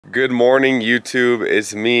Good morning, YouTube.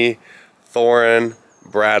 It's me, Thorin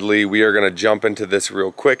Bradley. We are going to jump into this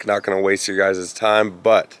real quick. Not going to waste your guys' time,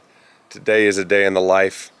 but today is a day in the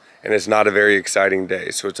life, and it's not a very exciting day.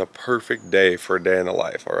 So it's a perfect day for a day in the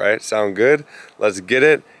life, all right? Sound good? Let's get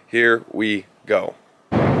it. Here we go.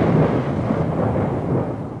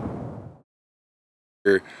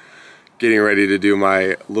 Getting ready to do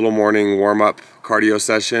my little morning warm-up cardio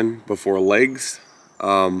session before legs.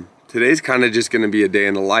 Today's kind of just going to be a day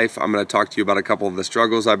in the life. I'm going to talk to you about a couple of the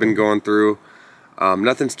struggles I've been going through.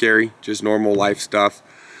 Nothing scary, just normal life stuff.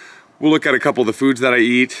 We'll look at a couple of the foods that I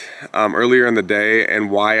eat earlier in the day and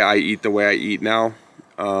why I eat the way I eat now.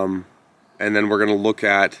 And then we're going to look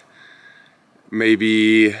at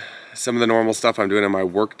maybe some of the normal stuff I'm doing in my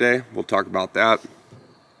work day. We'll talk about that.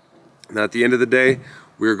 And at the end of the day,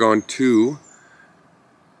 we're going to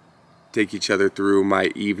take each other through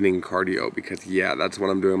my evening cardio, because yeah, that's what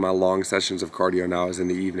I'm doing. My long sessions of cardio now is in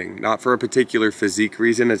the evening. Not for a particular physique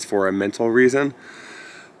reason, it's for a mental reason,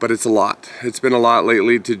 but it's a lot. It's been a lot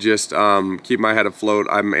lately to just keep my head afloat.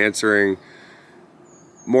 I'm answering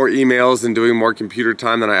more emails and doing more computer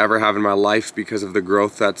time than I ever have in my life because of the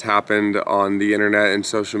growth that's happened on the internet and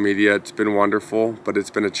social media. It's been wonderful, but it's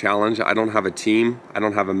been a challenge. I don't have a team. I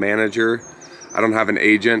don't have a manager. I don't have an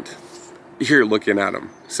agent. You're looking at them.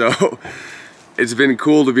 So it's been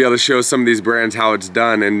cool to be able to show some of these brands how it's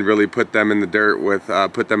done and really put them in the dirt with,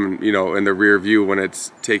 put them, you know, in the rear view when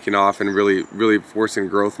it's taking off, and really forcing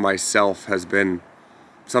growth myself has been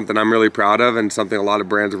something I'm really proud of, and something a lot of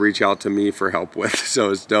brands reach out to me for help with. So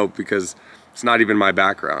it's dope because it's not even my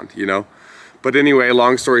background, you know? But anyway,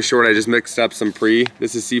 long story short, I just mixed up some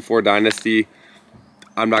This is C4 Dynasty.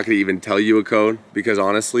 I'm not going to even tell you a code because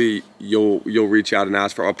honestly, you'll reach out and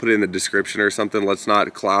ask for. I'll put it in the description or something. Let's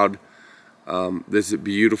not cloud this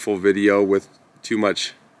beautiful video with too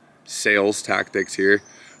much sales tactics here.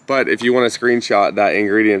 But if you want to screenshot that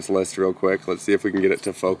ingredients list real quick, let's see if we can get it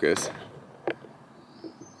to focus.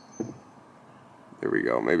 There we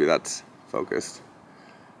go. Maybe that's focused.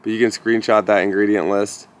 But you can screenshot that ingredient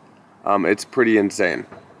list. It's pretty insane.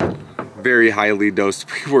 Very highly dosed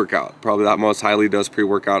pre-workout. Probably the most highly dosed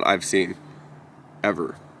pre-workout I've seen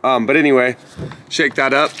ever. But anyway, shake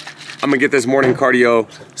that up. I'm gonna get this morning cardio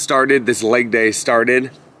started, this leg day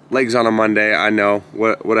started. Legs on a Monday, I know.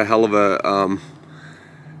 What a hell of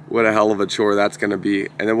a chore that's gonna be.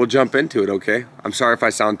 And then we'll jump into it, okay? I'm sorry if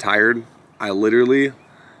I sound tired. I literally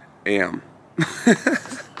am.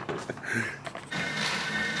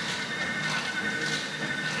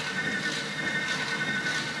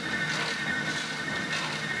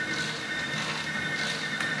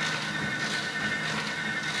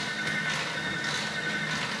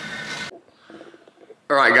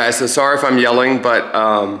 All right, guys, so sorry if I'm yelling, but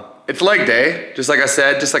it's leg day. Just like I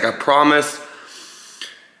said, just like I promised.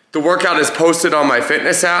 The workout is posted on my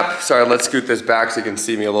fitness app. Sorry, let's scoot this back so you can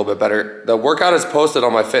see me a little bit better. The workout is posted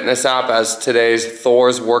on my fitness app as today's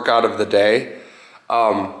Thor's workout of the day.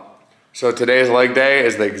 So today's leg day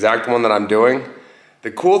is the exact one that I'm doing.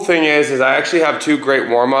 The cool thing is I actually have two great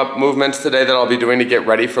warm-up movements today that I'll be doing to get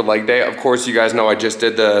ready for leg day. Of course, you guys know I just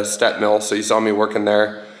did the step mill, so you saw me working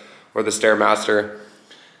there, or the Stairmaster.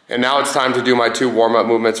 And now it's time to do my two warm-up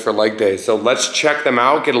movements for leg day. So let's check them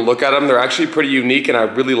out, get a look at them. They're actually pretty unique and I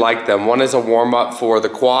really like them. One is a warm-up for the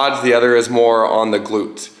quads, the other is more on the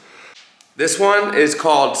glutes. This one is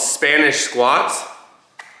called Spanish squats.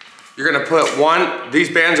 You're gonna put these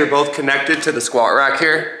bands are both connected to the squat rack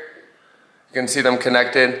here. You can see them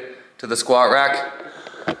connected to the squat rack.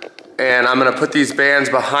 And I'm gonna put these bands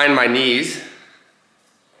behind my knees.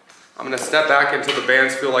 I'm gonna step back until the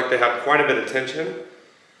bands feel like they have quite a bit of tension,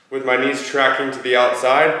 with my knees tracking to the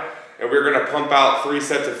outside, and we're gonna pump out 3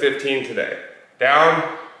 sets of 15 today.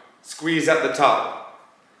 Down, squeeze at the top.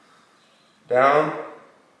 Down,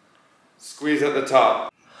 squeeze at the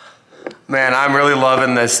top. Man, I'm really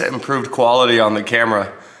loving this improved quality on the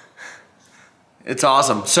camera. It's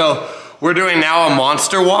awesome. So we're doing now a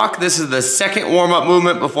monster walk. This is the second warm-up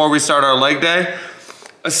movement before we start our leg day.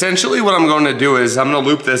 Essentially what I'm going to do is I'm gonna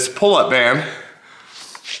loop this pull-up band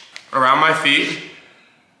around my feet,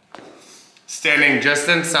 standing just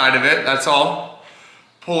inside of it, that's all.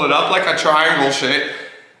 Pull it up like a triangle shape,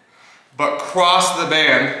 but cross the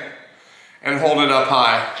band and hold it up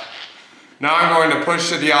high. Now I'm going to push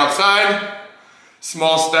to the outside,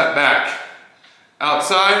 small step back.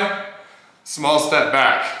 Outside, small step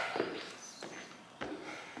back.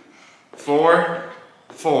 4,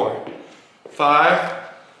 4, 5,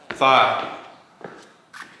 5.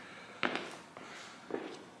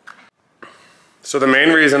 So the main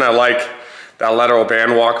reason I like that lateral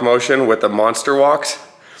band walk motion with the monster walks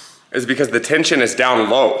is because the tension is down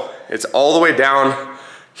low. It's all the way down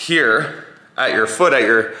here at your foot,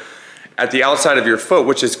 at the outside of your foot,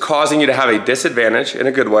 which is causing you to have a disadvantage, in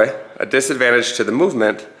a good way, a disadvantage to the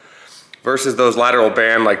movement versus those lateral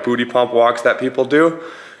band like booty pump walks that people do.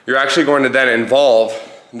 You're actually going to then involve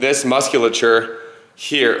this musculature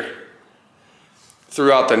here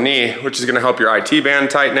throughout the knee, which is gonna help your IT band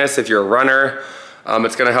tightness if you're a runner.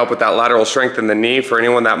 It's gonna help with that lateral strength in the knee for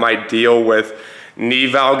anyone that might deal with knee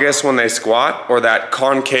valgus when they squat, or that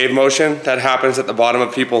concave motion that happens at the bottom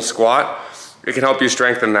of people's squat. It can help you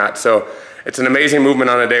strengthen that. So it's an amazing movement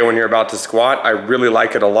on a day when you're about to squat. I really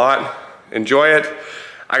like it a lot. Enjoy it.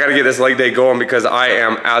 I gotta get this leg day going because I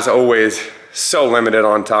am, as always, so limited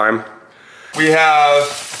on time. We have,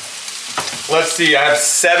 let's see, I have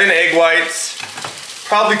 7 egg whites,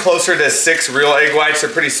 probably closer to 6 real egg whites. They're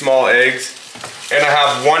pretty small eggs. And I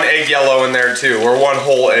have 1 egg yellow in there too, or 1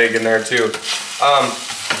 whole egg in there too.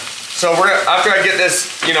 So we're gonna, after I get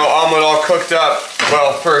this, omelet all cooked up,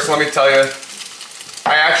 well, first let me tell you,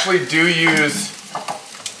 I actually do use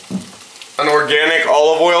an organic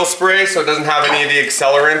olive oil spray, so it doesn't have any of the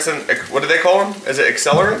accelerants, and what do they call them? Is it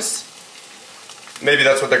accelerants? Maybe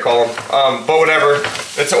that's what they call them, but whatever.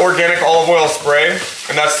 It's an organic olive oil spray,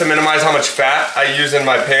 and that's to minimize how much fat I use in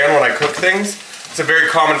my pan when I cook things. It's a very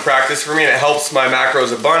common practice for me, and it helps my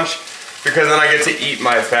macros a bunch because then I get to eat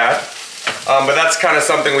my fat. But that's kind of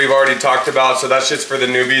something we've already talked about, so that's just for the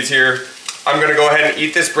newbies here. I'm gonna go ahead and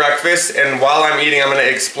eat this breakfast, and while I'm eating, I'm gonna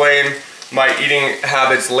explain my eating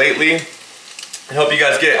habits lately and help you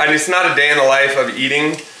guys get, it's not a day in the life of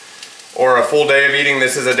eating or a full day of eating.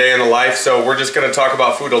 This is a day in the life, so we're just gonna talk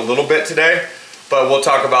about food a little bit today, but we'll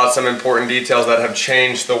talk about some important details that have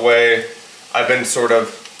changed the way I've been sort of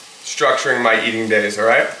structuring my eating days, all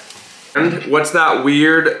right? And what's that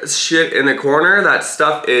weird shit in the corner? That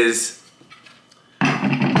stuff is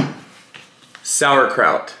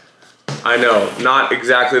sauerkraut. I know, not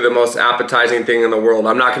exactly the most appetizing thing in the world.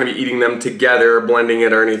 I'm not gonna be eating them together, blending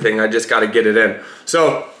it or anything. I just gotta get it in.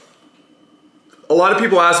 So, a lot of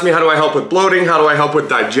people ask me, how do I help with bloating? How do I help with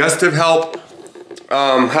digestive help?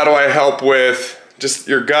 How do I help with just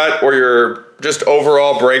your gut or your just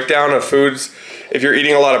overall breakdown of foods? If you're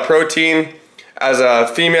eating a lot of protein, as a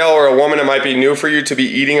female or a woman, it might be new for you to be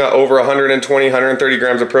eating over 120, 130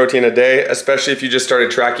 grams of protein a day, especially if you just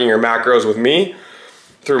started tracking your macros with me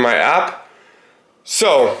through my app.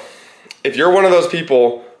 So, if you're one of those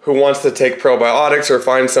people who wants to take probiotics or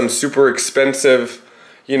find some super expensive,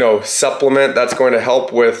 supplement that's going to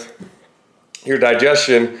help with your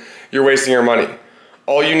digestion, you're wasting your money.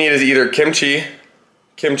 All you need is either kimchi.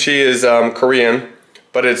 Kimchi is Korean,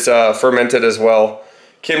 but it's fermented as well.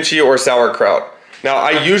 Kimchi or sauerkraut. Now,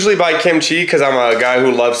 I usually buy kimchi because I'm a guy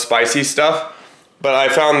who loves spicy stuff, but I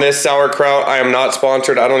found this sauerkraut. I am not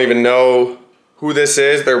sponsored. I don't even know who this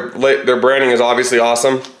is. Their branding is obviously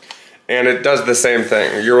awesome, and it does the same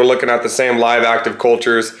thing. You're looking at the same live active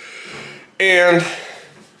cultures, and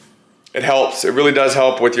it helps. It really does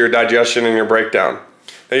help with your digestion and your breakdown.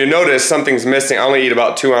 Now you notice something's missing. I only eat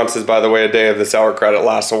about 2 ounces, by the way, a day of the sauerkraut. It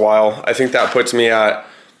lasts a while. I think that puts me at,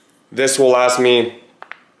 this will last me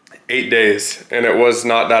 8 days, and it was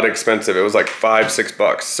not that expensive. It was like $5,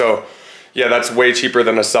 $6. So yeah, that's way cheaper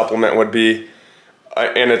than a supplement would be,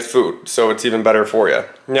 and it's food, so it's even better for you.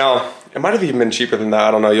 Now, it might have even been cheaper than that.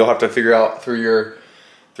 I don't know. You'll have to figure out through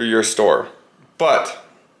your store. But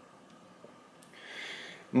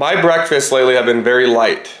my breakfasts lately have been very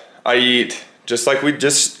light. I eat, just like I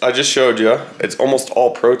just showed you, it's almost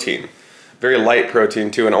all protein. Very light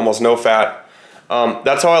protein too, and almost no fat.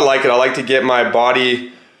 That's how I like it. I like to get my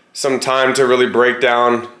body some time to really break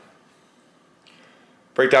down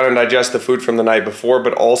and digest the food from the night before,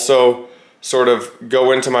 but also sort of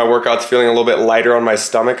go into my workouts feeling a little bit lighter on my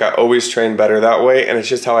stomach. I always train better that way, and it's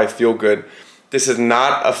just how I feel good. This is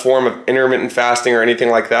not a form of intermittent fasting or anything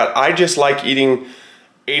like that. I just like eating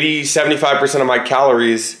 80-75% of my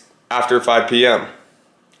calories after 5 p.m.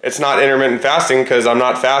 It's not intermittent fasting because I'm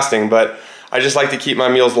not fasting, but I just like to keep my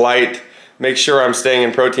meals light, make sure I'm staying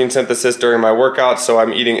in protein synthesis during my workouts, so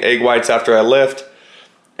I'm eating egg whites after I lift.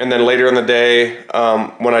 And then later in the day,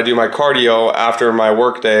 when I do my cardio, after my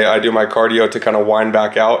work day, I do my cardio to kind of wind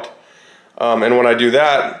back out. And when I do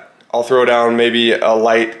that, I'll throw down maybe a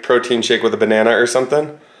light protein shake with a banana or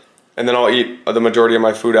something. And then I'll eat the majority of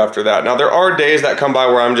my food after that. Now there are days that come by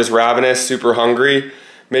where I'm just ravenous, super hungry.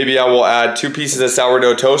 Maybe I will add 2 pieces of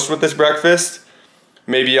sourdough toast with this breakfast.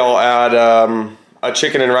 Maybe I'll add a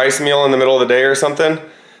chicken and rice meal in the middle of the day or something.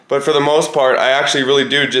 But for the most part, I actually really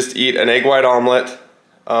do just eat an egg white omelet,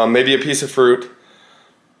 maybe a piece of fruit,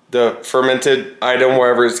 the fermented item,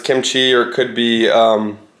 wherever it's kimchi, or it could be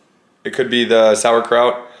It could be the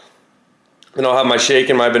sauerkraut. Then I'll have my shake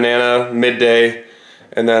and my banana midday,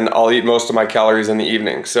 and then I'll eat most of my calories in the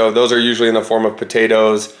evening. So those are usually in the form of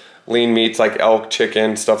potatoes, lean meats like elk,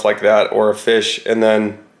 chicken, stuff like that, or a fish, and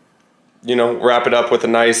then, you know, wrap it up with a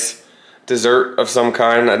nice dessert of some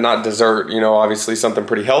kind. Not dessert, you know, obviously something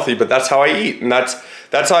pretty healthy, but that's how I eat. And that's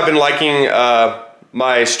how I've been liking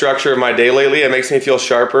my structure of my day lately. It makes me feel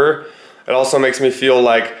sharper. It also makes me feel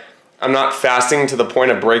like I'm not fasting to the point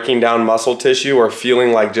of breaking down muscle tissue or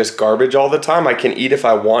feeling like just garbage all the time. I can eat if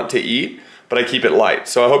I want to eat, but I keep it light.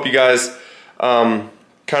 So I hope you guys kind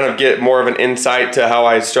of get more of an insight to how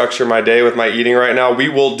I structure my day with my eating right now. We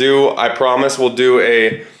will do, I promise, we'll do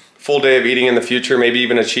a full day of eating in the future, maybe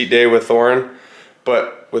even a cheat day with Thorin,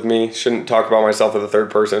 but with me. Shouldn't talk about myself in the third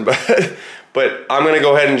person, but I'm gonna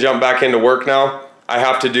go ahead and jump back into work now. I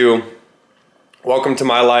have to do Welcome to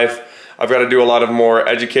My Life. I've got to do a lot of more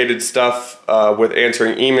educated stuff with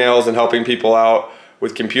answering emails and helping people out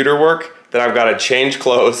with computer work. Then I've got to change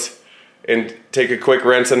clothes and take a quick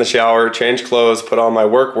rinse in the shower, change clothes, put on my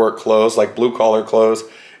work clothes, like blue collar clothes,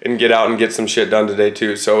 and get out and get some shit done today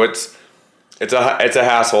too. So it's a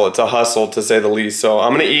hassle, it's a hustle to say the least. So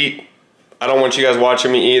I'm gonna eat. I don't want you guys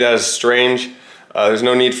watching me eat. That is strange. There's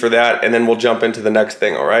no need for that. And then we'll jump into the next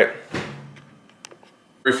thing, all right?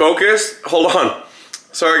 Refocus, hold on.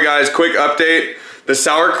 Sorry guys, quick update. The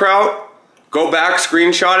sauerkraut, go back,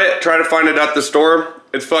 screenshot it, try to find it at the store.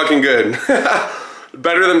 It's fucking good.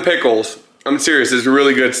 Better than pickles. I'm serious, it's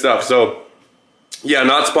really good stuff. So yeah,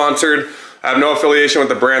 not sponsored. I have no affiliation with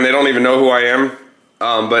the brand. They don't even know who I am.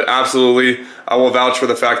 But absolutely, I will vouch for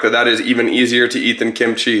the fact that that is even easier to eat than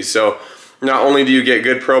kimchi. So not only do you get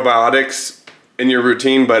good probiotics in your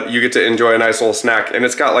routine, but you get to enjoy a nice little snack. And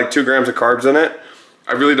it's got like 2 grams of carbs in it.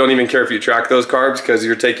 I really don't even care if you track those carbs because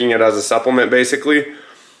you're taking it as a supplement basically.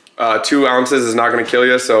 2 ounces is not gonna kill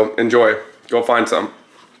you, so enjoy. Go find some.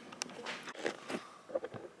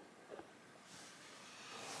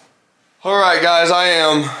 All right guys, I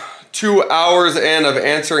am 2 hours in of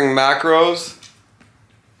answering macros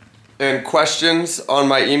and questions on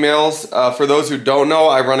my emails. For those who don't know,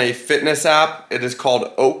 I run a fitness app. It is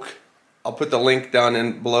called Oak. I'll put the link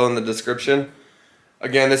down below in the description.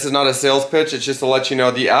 Again, this is not a sales pitch. It's just to let you know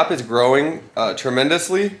the app is growing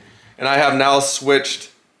tremendously, and I have now switched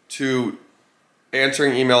to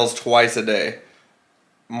answering emails twice a day.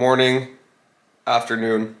 Morning,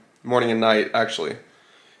 afternoon, morning and night actually.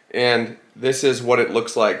 And this is what it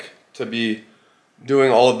looks like to be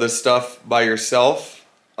doing all of this stuff by yourself.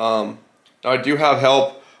 Now I do have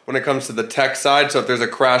help when it comes to the tech side, so if there's a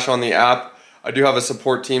crash on the app, I do have a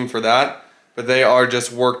support team for that, but they are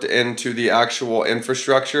just worked into the actual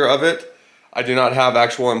infrastructure of it. I do not have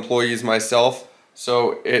actual employees myself,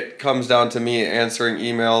 so it comes down to me answering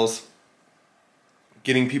emails,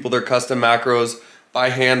 getting people their custom macros by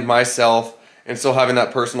hand myself, and still having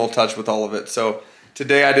that personal touch with all of it. So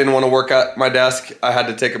today I didn't want to work at my desk. I had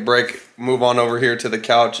to take a break, move on over here to the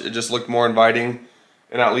couch. It just looked more inviting,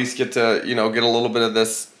 and at least get to, you know, get a little bit of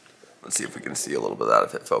this. Let's see if we can see a little bit of that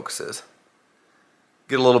if it focuses.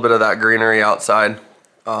 Get a little bit of that greenery outside.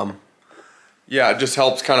 Yeah, it just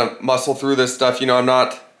helps kind of muscle through this stuff. You know, I'm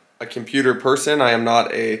not a computer person. I am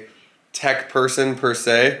not a tech person per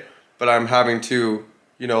se, but I'm having to,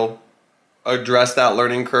 you know, address that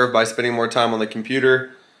learning curve by spending more time on the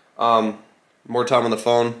computer, more time on the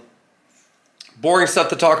phone. Boring stuff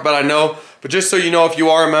to talk about, I know, but just so you know, if you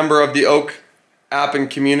are a member of the Oak app and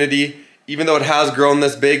community, even though it has grown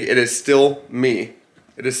this big, it is still me.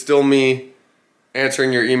 It is still me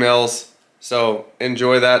answering your emails. So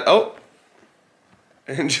enjoy that. Oh,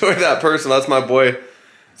 enjoy that person. That's my boy.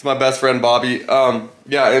 It's my best friend, Bobby.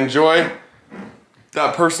 Yeah, enjoy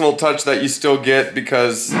that personal touch that you still get,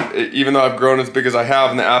 because even though I've grown as big as I have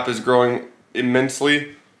and the app is growing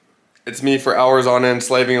immensely, it's me for hours on end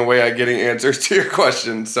slaving away at getting answers to your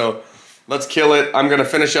questions. So let's kill it. I'm gonna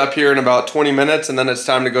finish up here in about 20 minutes, and then it's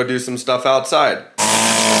time to go do some stuff outside.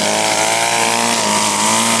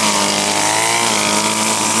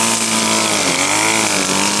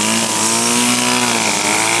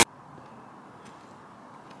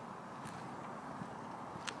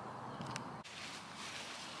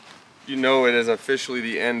 You know it is officially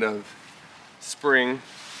the end of spring,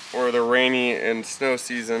 or the rainy and snow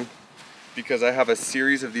season, because I have a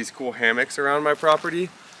series of these cool hammocks around my property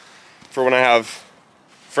for when I have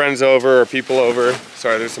friends over or people over.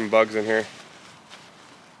 Sorry, there's some bugs in here.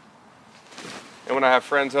 And when I have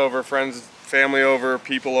friends over, family over,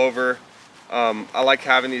 people over, I like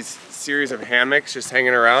having these series of hammocks just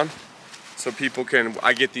hanging around, so people can,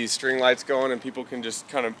 I get these string lights going and people can just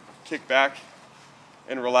kind of kick back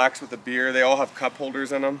and relax with a beer. They all have cup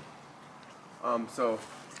holders in them. So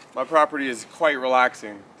my property is quite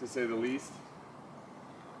relaxing, to say the least.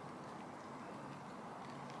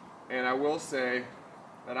 And I will say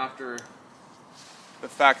that after the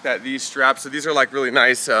fact that these straps, so these are like really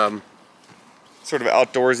nice sort of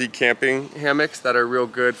outdoorsy camping hammocks that are real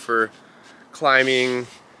good for climbing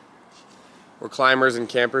or climbers and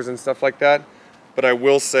campers and stuff like that. But I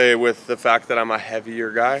will say, with the fact that I'm a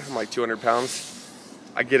heavier guy, I'm like 200 pounds,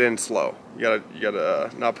 I get in slow. You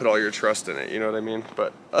gotta not put all your trust in it, you know what I mean?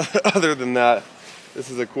 But other than that, this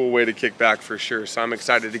is a cool way to kick back for sure. So I'm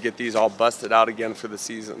excited to get these all busted out again for the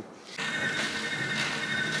season.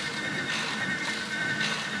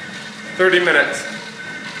 30 minutes.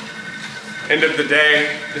 End of the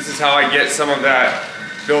day, this is how I get some of that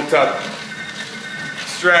built up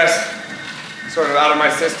stress sort of out of my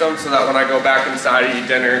system, so that when I go back inside to eat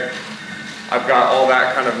dinner, I've got all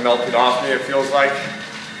that kind of melted off me, it feels like.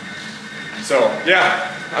 So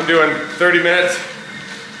yeah, I'm doing 30 minutes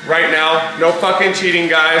right now. No fucking cheating,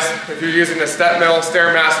 guys. If you're using a step mill,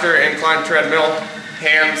 Stairmaster, incline treadmill,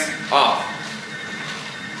 hands off.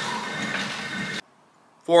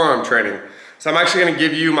 Forearm training. So I'm actually gonna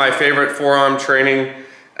give you my favorite forearm training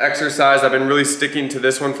exercise. I've been really sticking to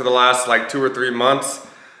this one for the last like 2 or 3 months.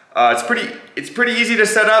 It's pretty easy to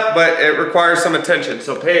set up, but it requires some attention.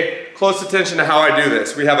 So pay close attention to how I do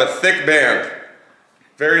this. We have a thick band,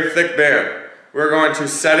 very thick band. We're going to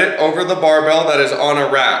set it over the barbell that is on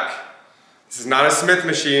a rack. This is not a Smith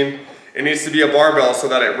machine. It needs to be a barbell so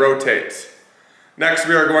that it rotates. Next,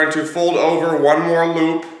 we are going to fold over one more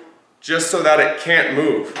loop just so that it can't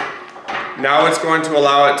move. Now it's going to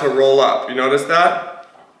allow it to roll up. You notice that?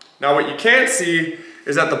 Now what you can't see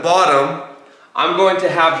is at the bottom, I'm going to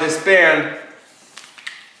have this band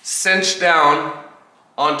cinched down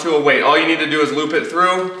onto a weight. All you need to do is loop it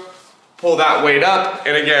through, pull that weight up,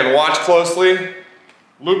 and again, watch closely,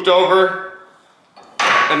 looped over,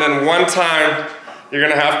 and then one time, you're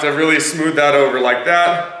gonna have to really smooth that over like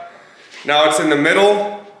that. Now it's in the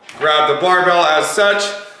middle, grab the barbell as such,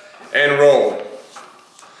 and roll.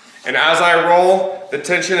 And as I roll, the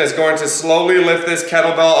tension is going to slowly lift this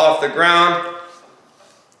kettlebell off the ground.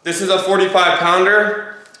 This is a 45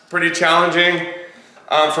 pounder, pretty challenging.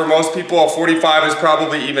 For most people, a 45 is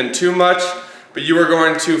probably even too much, but you are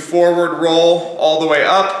going to forward roll all the way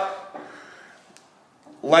up,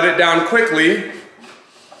 let it down quickly,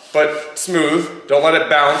 but smooth, don't let it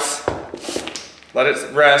bounce, let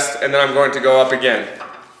it rest, and then I'm going to go up again.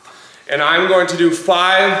 And I'm going to do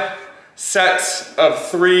 5 sets of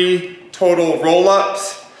 3 total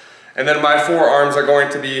roll-ups, and then my forearms are going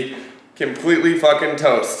to be completely fucking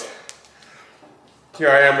toast. Here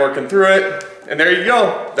I am working through it, and there you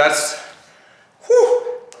go. That's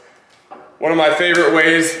one of my favorite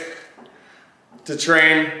ways to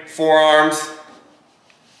train forearms,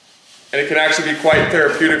 and it can actually be quite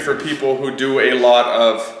therapeutic for people who do a lot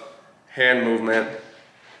of hand movement,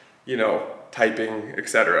 you know, typing,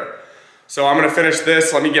 etc. So I'm gonna finish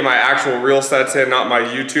this. Let me get my actual real sets in, not my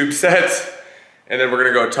YouTube sets, and then we're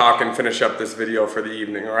gonna go talk and finish up this video for the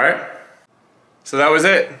evening, all right? So that was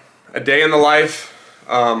it, a day in the life.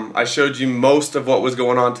 I showed you most of what was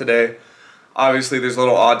going on today. Obviously there's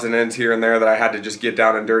little odds and ends here and there that I had to just get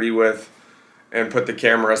down and dirty with and put the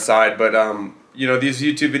camera aside, but you know, these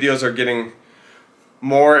YouTube videos are getting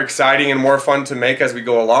more exciting and more fun to make as we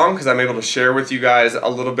go along, because I'm able to share with you guys a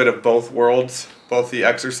little bit of both worlds, both the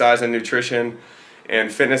exercise and nutrition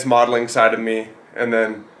and fitness modeling side of me, and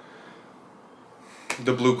then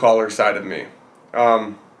the blue collar side of me.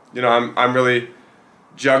 You know, I'm really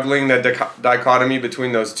juggling the dichotomy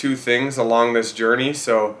between those two things along this journey,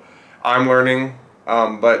 so I'm learning,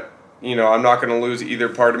 but you know, I'm not going to lose either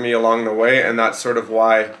part of me along the way, and that's sort of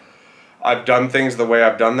why I've done things the way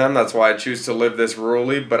I've done them. That's why I choose to live this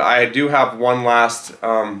rurally. But I do have one last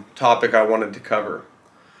topic I wanted to cover.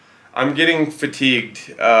 I'm getting fatigued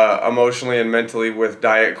emotionally and mentally with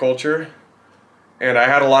diet culture, and I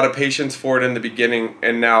had a lot of patience for it in the beginning,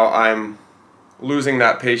 and now I'm losing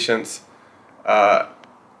that patience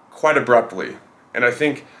quite abruptly. And I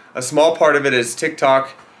think a small part of it is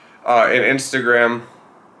TikTok and Instagram,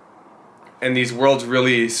 and these worlds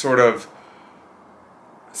really sort of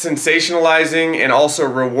sensationalizing and also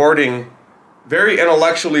rewarding very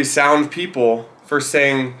intellectually sound people for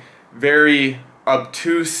saying very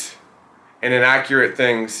obtuse and inaccurate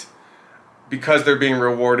things, because they're being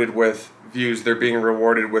rewarded with views, they're being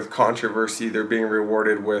rewarded with controversy, they're being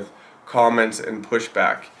rewarded with comments and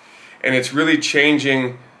pushback. And it's really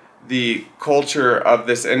changing the culture of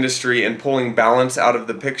this industry and pulling balance out of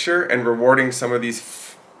the picture and rewarding some of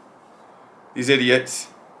these idiots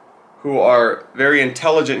who are very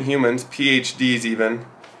intelligent humans, PhDs even,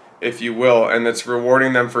 if you will, and it's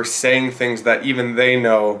rewarding them for saying things that even they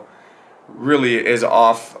know really is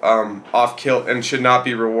off kilt and should not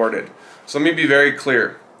be rewarded. So let me be very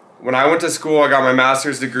clear. When I went to school, I got my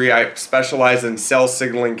master's degree. I specialized in cell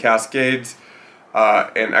signaling cascades,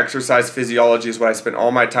 and exercise physiology is what I spent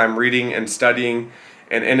all my time reading and studying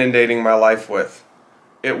and inundating my life with.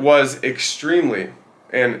 It was extremely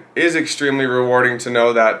and is extremely rewarding to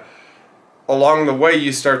know that along the way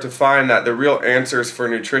you start to find that the real answers for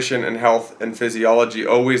nutrition and health and physiology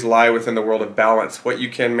always lie within the world of balance, what you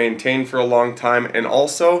can maintain for a long time, and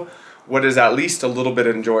also what is at least a little bit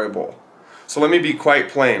enjoyable. So let me be quite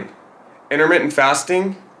plain. Intermittent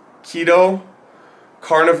fasting, keto,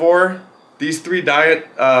 carnivore, these 3 diet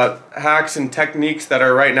hacks and techniques that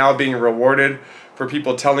are right now being rewarded for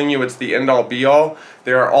people telling you it's the end-all be-all,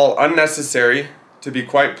 they are all unnecessary, to be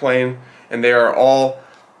quite plain, and they are all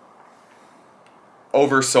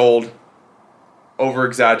oversold,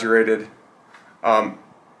 over-exaggerated, and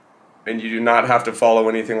you do not have to follow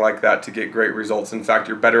anything like that to get great results. In fact,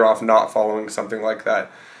 you're better off not following something like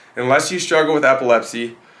that. Unless you struggle with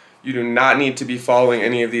epilepsy, you do not need to be following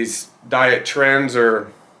any of these diet trends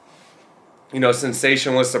or,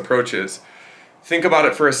 sensationalist approaches. Think about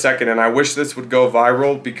it for a second, and I wish this would go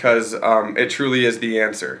viral because it truly is the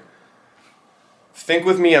answer. Think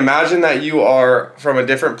with me, imagine that you are from a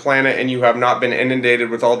different planet and you have not been inundated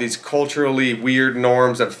with all these culturally weird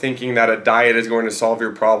norms of thinking that a diet is going to solve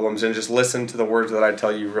your problems, and just listen to the words that I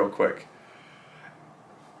tell you real quick.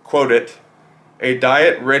 Quote it, "A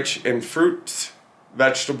diet rich in fruits,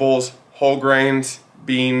 vegetables, whole grains,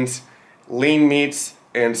 beans, lean meats,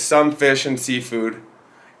 and some fish and seafood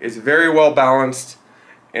is very well balanced,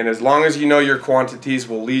 and as long as you know your quantities,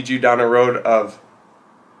 will lead you down a road of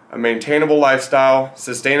a maintainable lifestyle,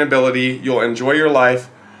 sustainability, you'll enjoy your life,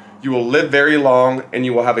 you will live very long, and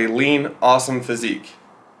you will have a lean, awesome physique."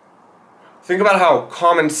 Think about how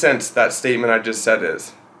common sense that statement I just said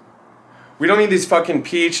is. We don't need these fucking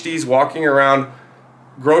PhDs walking around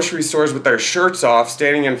grocery stores with their shirts off,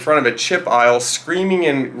 standing in front of a chip aisle, screaming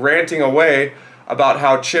and ranting away about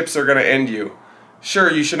how chips are going to end you.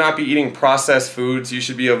 Sure, you should not be eating processed foods, you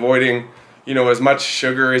should be avoiding as much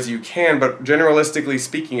sugar as you can, but generalistically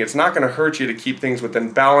speaking, it's not going to hurt you to keep things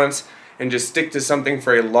within balance and just stick to something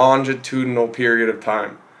for a longitudinal period of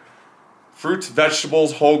time. Fruits,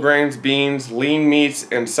 vegetables, whole grains, beans, lean meats,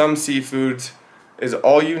 and some seafoods is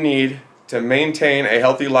all you need to maintain a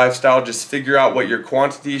healthy lifestyle. Just figure out what your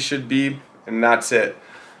quantities should be, and that's it.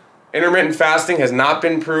 Intermittent fasting has not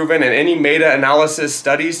been proven in any meta-analysis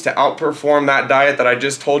studies to outperform that diet that I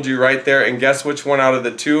just told you right there, and guess which one out of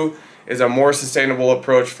the 2 is a more sustainable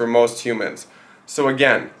approach for most humans. So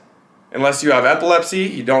again, unless you have epilepsy,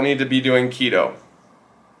 you don't need to be doing keto.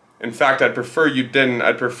 In fact, I'd prefer you didn't.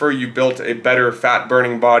 I'd prefer you built a better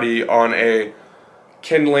fat-burning body on a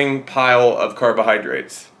kindling pile of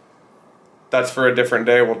carbohydrates. That's for a different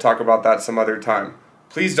day. We'll talk about that some other time.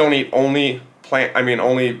 Please don't eat only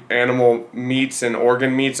animal meats and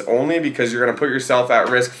organ meats only, because you're going to put yourself at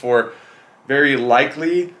risk for very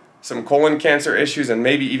likely some colon cancer issues and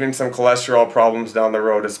maybe even some cholesterol problems down the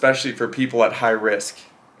road, especially for people at high risk.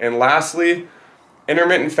 And lastly,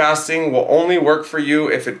 intermittent fasting will only work for you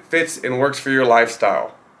if it fits and works for your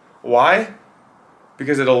lifestyle. Why?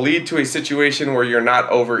 Because it'll lead to a situation where you're not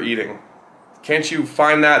overeating. Can't you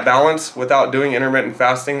find that balance without doing intermittent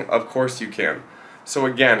fasting? Of course you can. So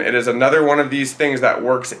again, it is another one of these things that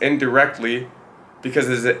works indirectly, because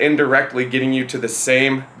it is indirectly getting you to the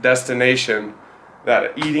same destination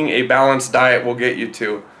that eating a balanced diet will get you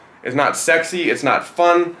to. It's not sexy, it's not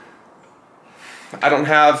fun. I don't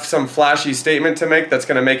have some flashy statement to make that's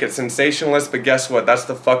going to make it sensationalist, but guess what? That's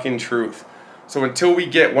the fucking truth. So until we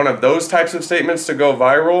get one of those types of statements to go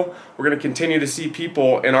viral, we're going to continue to see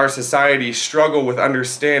people in our society struggle with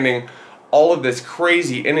understanding all of this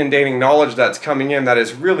crazy inundating knowledge that's coming in that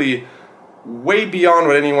is really way beyond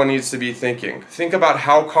what anyone needs to be thinking. Think about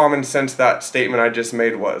how common sense that statement I just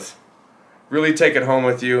made was. Really take it home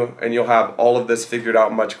with you, and you'll have all of this figured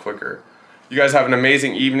out much quicker. You guys have an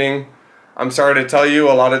amazing evening. I'm sorry to tell you,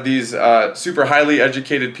 a lot of these super highly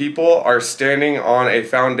educated people are standing on a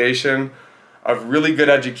foundation of really good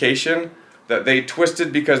education that they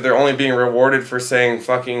twisted because they're only being rewarded for saying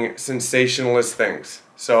fucking sensationalist things.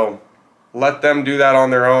 So let them do that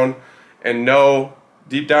on their own, and know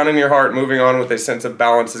deep down in your heart, moving on with a sense of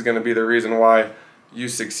balance is going to be the reason why you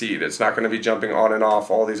succeed. It's not going to be jumping on and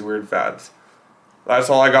off all these weird fads.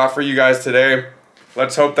 That's all I got for you guys today.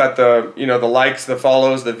 Let's hope that the likes, the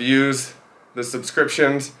follows, the views, the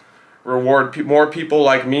subscriptions reward more people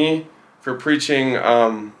like me for preaching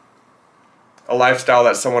a lifestyle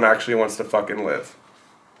that someone actually wants to fucking live.